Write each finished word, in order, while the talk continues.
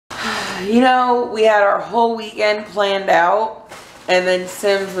You know, we had our whole weekend planned out, and then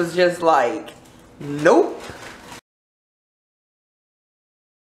Sims was just like, nope.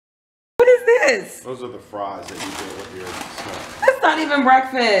 What is this? Those are the fries that you get with your snack. That's not even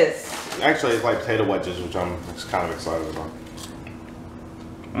breakfast. Actually, it's like potato wedges, which I'm kind of excited about.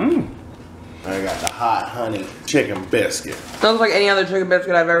 Mmm. I got the hot honey chicken biscuit. Smells like any other chicken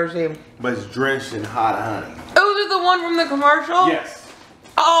biscuit I've ever seen. But it's drenched in hot honey. Those are the one from the commercial? Yes.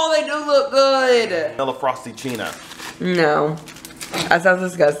 Oh, they do look good. Vanilla Frosty Chino. No. That sounds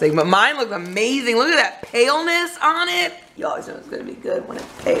disgusting. But mine looks amazing. Look at that paleness on it. You always know it's going to be good when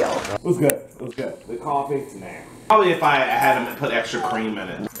it's pale. It was good. It was good. The coffee, nah. Probably if I had them put extra cream in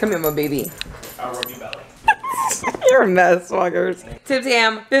it. Come here, my baby. I'll rub your belly. You're a mess, Swaggers. Tip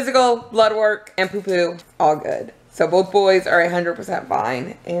Tam, physical, blood work, and poo-poo, all good. So both boys are 100%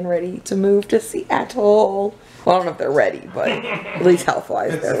 fine and ready to move to Seattle. Well, I don't know if they're ready, but at least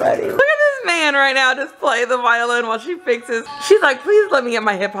health-wise, they're ready. Look at this man right now just play the violin while she fixes. She's like, please let me get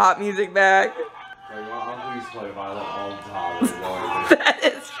my hip-hop music back. I used to play violin all the time. That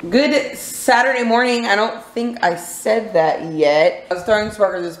is good Saturday morning. I don't think I said that yet. I was throwing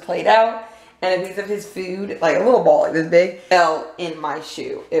Sparker's plate out, and a piece of his food, like a little ball like this big, fell in my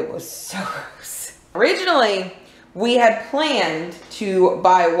shoe. It was so gross. Originally, we had planned to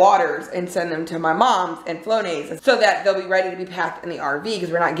buy waters and send them to my mom's and Flonase so that they'll be ready to be packed in the RV because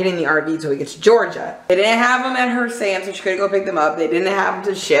we're not getting the RV until we get to Georgia. They didn't have them at her Sam's, so she couldn't go pick them up. They didn't have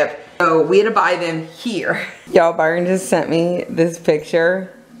them to ship, so we had to buy them here. Y'all, Byron just sent me this picture.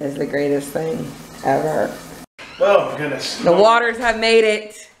 It's the greatest thing ever. Oh my goodness. The waters have made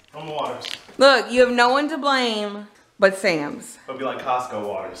it. I'm waters. Look, you have no one to blame but Sam's. It'll be like Costco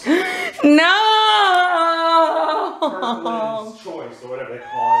waters. No! Kirkland's Choice or whatever they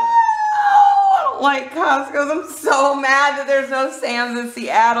call it. I don't like Costco's. I'm so mad that there's no Sam's in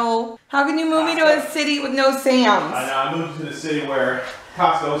Seattle. How can you move me to a city with no Sam's? I know, I moved to the city where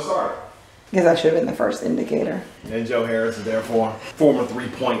Costco started. Because that should have been the first indicator. And Joe Harris is therefore former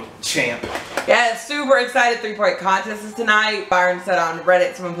three-point champ. Yeah, super excited. 3-point contest is tonight. Byron said on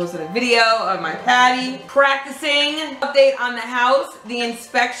Reddit, someone posted a video of my patty practicing. Update on the house, the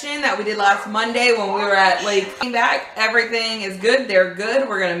inspection that we did last Monday when we were at Lake. Came back, everything is good. They're good.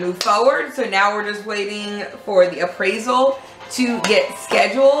 We're gonna move forward. So now we're just waiting for the appraisal to get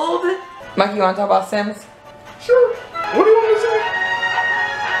scheduled. Mike, you wanna talk about Sims? Sure. What do you want to say?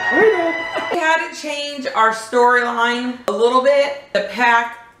 We had to change our storyline a little bit. The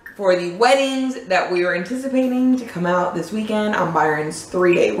pack for the weddings that we were anticipating to come out this weekend on Byron's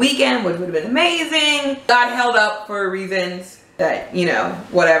 3-day weekend, which would have been amazing, got held up for reasons that, you know,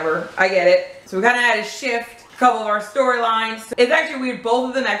 whatever. I get it. So we kind of had to shift a couple of our storylines. It's actually weird. Both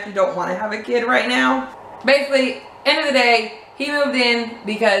of them actually don't want to have a kid right now. Basically, end of the day, he moved in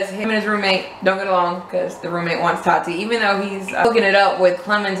because him and his roommate don't get along because the roommate wants Tati, even though he's hooking it up with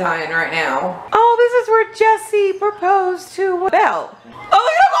Clementine right now. Oh, this is where Jesse proposed to Belle. Oh,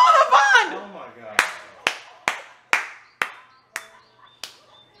 look at him on the fun! Oh my god.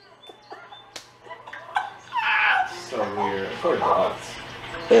 So weird. Poor dogs.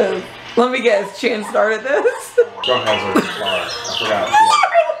 Let me guess, Chan started this? Drunk has her car. I forgot.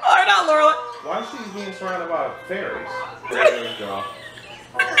 Or not Lorelai. Why is she being surrounded by fairies? There we go.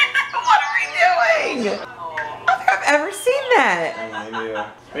 What are we doing? I don't think I've ever seen that.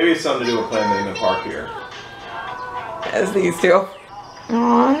 Maybe it's something to do with playing in the park here. As these two.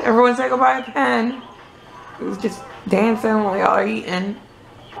 Aww, everyone say goodbye a pen. It was just dancing while y'all are eating.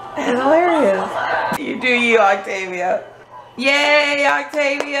 It's hilarious. You do you, Octavia. Yay,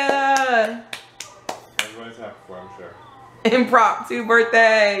 Octavia! Everybody's happy for, I'm sure. Impromptu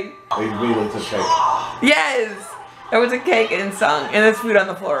birthday. They immediately took cake. Yes! There was a cake and sung, and there's food on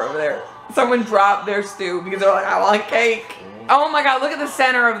the floor over there. Someone dropped their stew because they're like, I want cake. Oh my god, look at the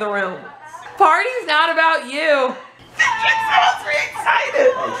center of the room. Party's not about you. She sounds very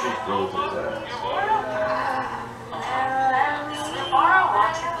excited. Oh, she's really took that.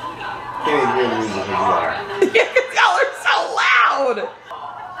 Can't even hear the music because Yeah, because y'all are so loud.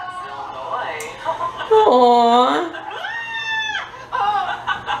 Aww.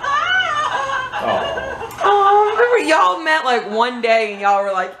 Oh, remember y'all met like one day and y'all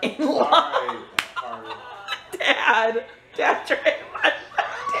were like in love. Dad tried my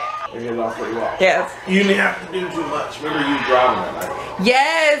You're lost where you are. Yes. You didn't have to do too much. Remember you driving that night?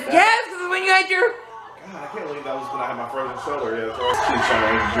 Yes, because when you had your... God, I can't believe that was when I had my frozen shoulder. Yeah, so she's trying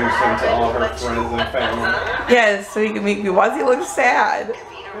to introduce him to all her friends and family. Yes, so you can meet me. Why does he look sad?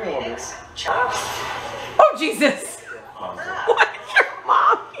 Oh, Jesus. Why is your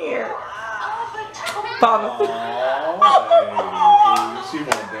mom here? Papa. Oh, she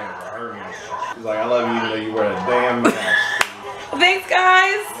won't dance for her. She's like, I love you even though you wear a damn mask. Thanks,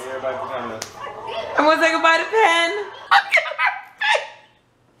 guys. Everybody for coming. I'm gonna say goodbye to Pen.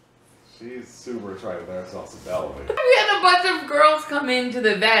 She's super attracted to herself to elevate. We had a bunch of girls come into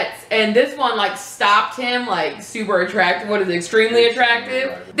the vets, and this one like stopped him, like super attractive. What is it, extremely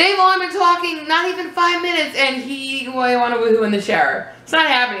attractive? They've only been talking not even 5 minutes, and he wanted to woohoo in the shower. It's not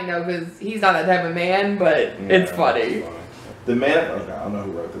happening though, because he's not that type of man, but it's funny. The okay, I don't know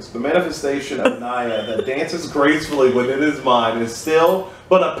who wrote this. The manifestation of Naya that dances gracefully when it is mine is still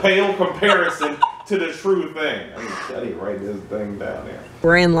but a pale comparison to the true thing. I need to write this thing down here.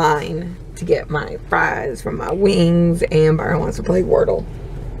 We're in line to get my fries from my wings, and Byron wants to play Wordle.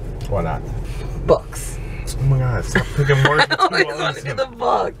 Why not? Books. Oh my god, stop picking words. I always want to get the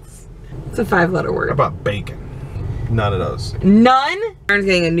books. It's a 5-letter word. How about bacon? None of those. None? Byron's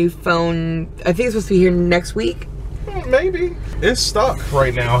getting a new phone. I think it's supposed to be here next week. Maybe. It's stuck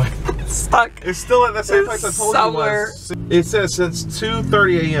right now. It's stuck. It's still at the same place I told somewhere. you it was. It says since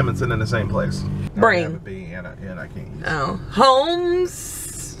 2:30 a.m. it's in the same place. Bring. And I can't use it. Oh.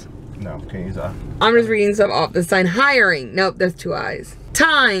 Homes. No, can't use that. I'm just reading stuff off the sign. Hiring. Nope, that's 2 I's.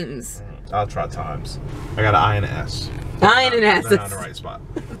 Times. I'll try times. I got an I and an S. I and an S. Not in the right spot.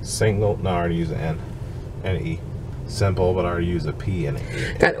 Single. No, I already use an N and an E. Simple, but I already use a P and an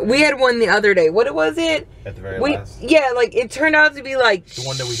E. God, we had one the other day. What was it? At the very last. Yeah, like it turned out to be like the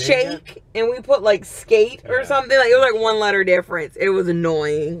one that we shake, and we put like skate or something. Like it was like 1 letter difference. It was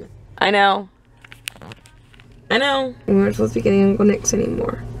annoying. I know. We weren't supposed to be getting Uncle Nick's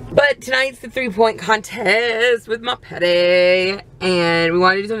anymore. But tonight's the 3-point contest with my petty, and we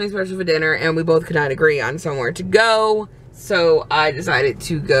wanted to do something special for dinner, and we both could not agree on somewhere to go. So I decided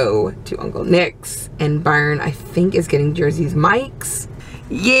to go to Uncle Nick's, and Byron, I think, is getting Jersey's mics.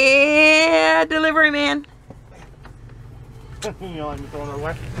 Yeah, delivery man. You like me throwing it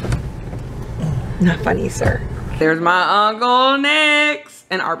away? Not funny, sir. There's my Uncle Nick's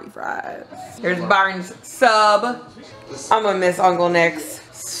and Arby fries. Here's Byron's sub. I'm gonna miss Uncle Nick's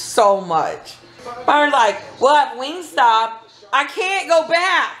so much. Byron's like, we'll have Wingstop. I can't go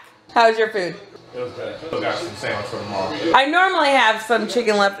back. How's your food? It was good. Still got some sandwich for tomorrow. I normally have some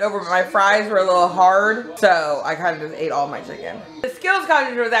chicken left over, but my fries were a little hard, so I kind of just ate all my chicken. The skills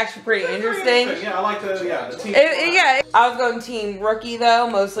competition was actually pretty interesting. Yeah, I like the team. I was going team rookie though,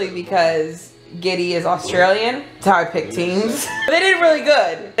 mostly because Giddy is Australian. That's how I pick teams. They did really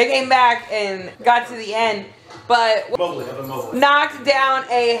good. They came back and got to the end, but knocked down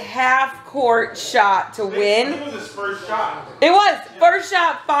a half-court shot to win. It was his first shot. It was. First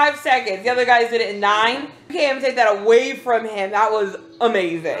shot, 5 seconds. The other guys did it in 9. You can't even take that away from him. That was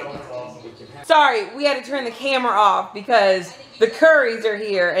amazing. Sorry, we had to turn the camera off because the Currys are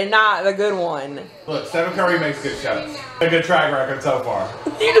here and not the good one. Look, Stephen Curry makes good shots. A good track record so far.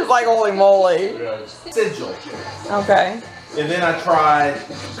 You just like holy moly. Sigil. Okay. And then I tried,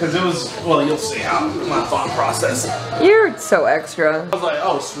 because it was, well, you'll see how my thought process. You're so extra. I was like,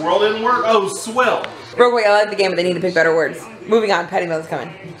 oh, swirl didn't work? Oh, swill. Real quick, I like the game, but they need to pick better words. Moving on, Patty Mills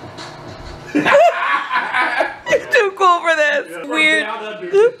coming. It's too cool for this. Weird.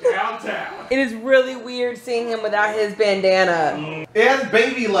 Downtown. It is really weird seeing him without his bandana. It has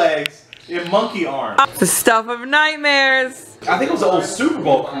baby legs and monkey arms. The stuff of nightmares. I think it was an old Super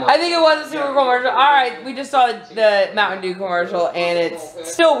Bowl commercial. I think it was a Super Bowl commercial. Alright, we just saw the Mountain Dew commercial, and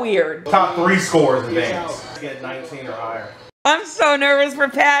it's still weird. Top 3 scores in games. Get 19 or higher. I'm so nervous for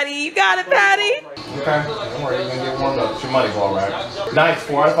Patty. You got it, Patty? Okay, don't worry, you're gonna get warmed up. It's your money ball, right? Nice,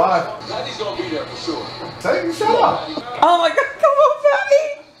 4 out of 5. Patty's gonna be there for sure. Shut up. Oh my god, come on,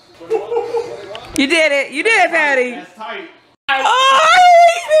 Patty! You did it. You did it, Patty. That's tight. Oh,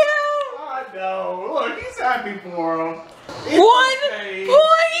 I I know. Look, he's happy for him. hate him.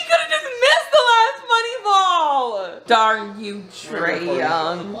 Boy, he could have just missed the last money ball. Darn you, Trae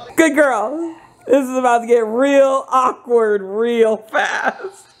Young. Good girl. This is about to get real awkward real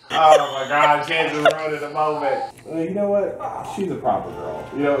fast. Oh my god, Chance is ruining the moment. Well, you know what? She's a proper girl.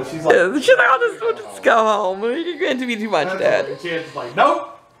 You know, she's like... She's like, we'll just go home. You're going to be too much, Dad. Chance is like,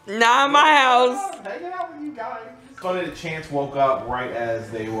 nope. Not in my house. Hanging out with you guys. Funny that Chance woke up right as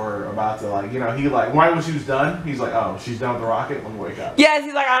they were about to, like, you know, he like, right when she was done, he's like, oh, she's done with the rocket, let me wake up. Yes,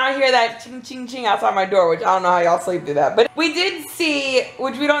 he's like, I don't hear that ching ching ching outside my door, which I don't know how y'all sleep through that. But we did see,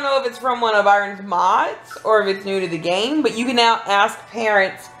 which we don't know if it's from one of Byron's mods or if it's new to the game, but you can now ask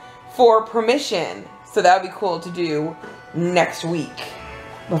parents for permission. So that would be cool to do next week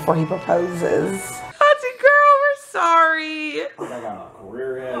before he proposes. Auntie girl, we're sorry. I got a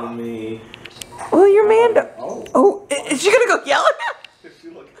career ahead of me. Well, your man. Oh. Is she gonna go yell at him? She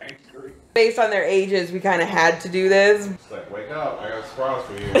look angry. Based on their ages, we kind of had to do this. It's like, wake up, I got a surprise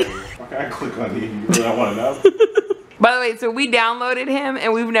for you. Okay, I click on you. You really want to know? By the way, so we downloaded him,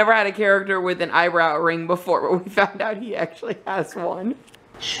 and we've never had a character with an eyebrow ring before, but we found out he actually has one.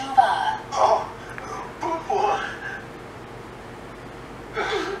 Shuba. Oh, boy.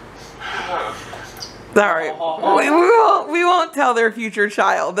 Sorry, we won't tell their future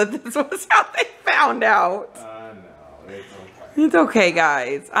child that this was how they found out. No, it's okay. It's okay,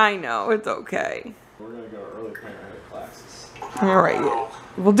 guys. I know, it's okay. We're gonna go to early parenthood classes. Alright,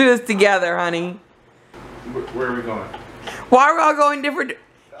 we'll do this together, honey. Where are we going? Why are we all going different?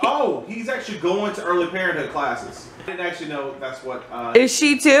 Oh, he's actually going to early parenthood classes. I didn't actually know that's what. Is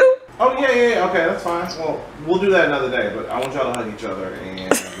she too? Oh yeah. Okay, that's fine. Well, we'll do that another day. But I want y'all to hug each other and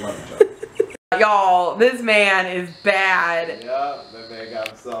love each other. Y'all, this man is bad. Yeah, that man got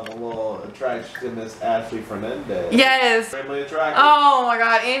himself a little attraction to Miss Ashley Fernandez. Yes. Extremely attractive. Oh my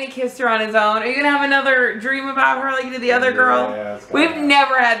god, and he kissed her on his own. Are you gonna have another dream about her like you did the other girl? Yeah, it's We've kinda-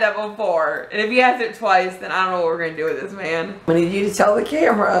 never had that before. And if he has it twice, then I don't know what we're gonna do with this man. I need you to tell the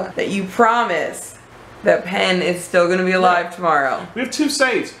camera that you promise that Penn is still gonna be alive tomorrow. We have 2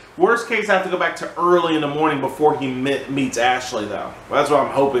 saves. Worst case, I have to go back to early in the morning before he meets Ashley, though. That's what I'm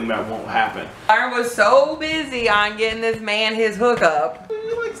hoping that won't happen. Byron was so busy on getting this man his hookup.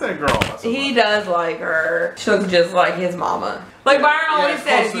 He likes that girl. That's He does like her. She looks just like his mama. Like Yeah, Byron always it's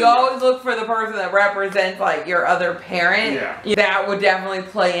says, supposed you to- always look for the person that represents like your other parent. Yeah. That would definitely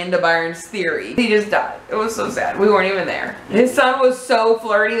play into Byron's theory. He just died. It was so sad. We weren't even there. His son was so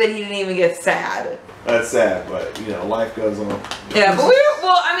flirty that he didn't even get sad. That's sad, but you know, life goes on. Yeah, but we were,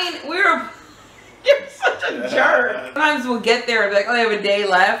 well, I mean, we were, you're such a jerk. Sometimes we'll get there and be like, oh, they have a day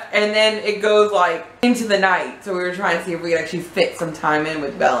left, and then it goes like into the night. So we were trying to see if we could actually fit some time in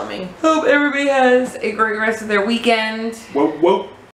with Bellamy. Hope everybody has a great rest of their weekend. Whoa, whoa.